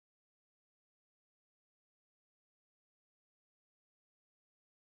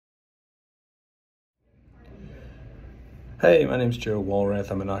Hey, my name's Joe Walrath.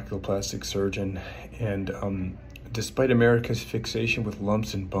 I'm an oculoplastic surgeon, and despite America's fixation with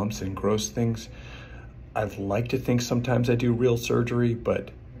lumps and bumps and gross things, I'd like to think sometimes I do real surgery, but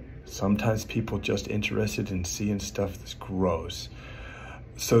sometimes people just interested in seeing stuff that's gross.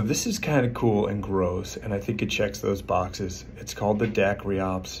 So this is kind of cool and gross, and I think it checks those boxes. It's called the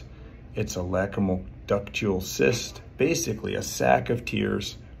Lacrimal. It's a lacrimal ductule cyst, basically a sac of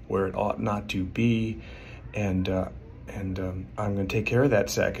tears where it ought not to be, and I'm going to take care of that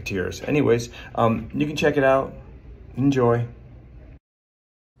sack of tears. Anyways, you can check it out. Enjoy.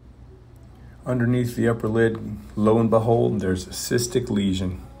 Underneath the upper lid, lo and behold, there's a cystic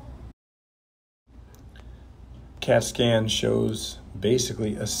lesion. CAT scan shows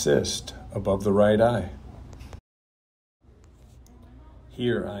basically a cyst above the right eye.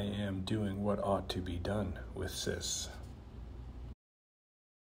 Here I am doing what ought to be done with cysts.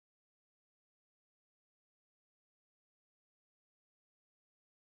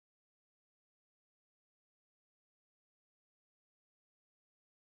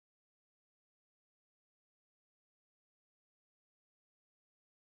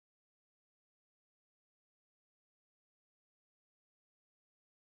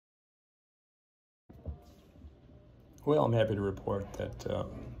 Well, I'm happy to report that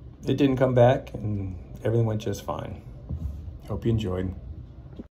it didn't come back and everything went just fine. Hope you enjoyed.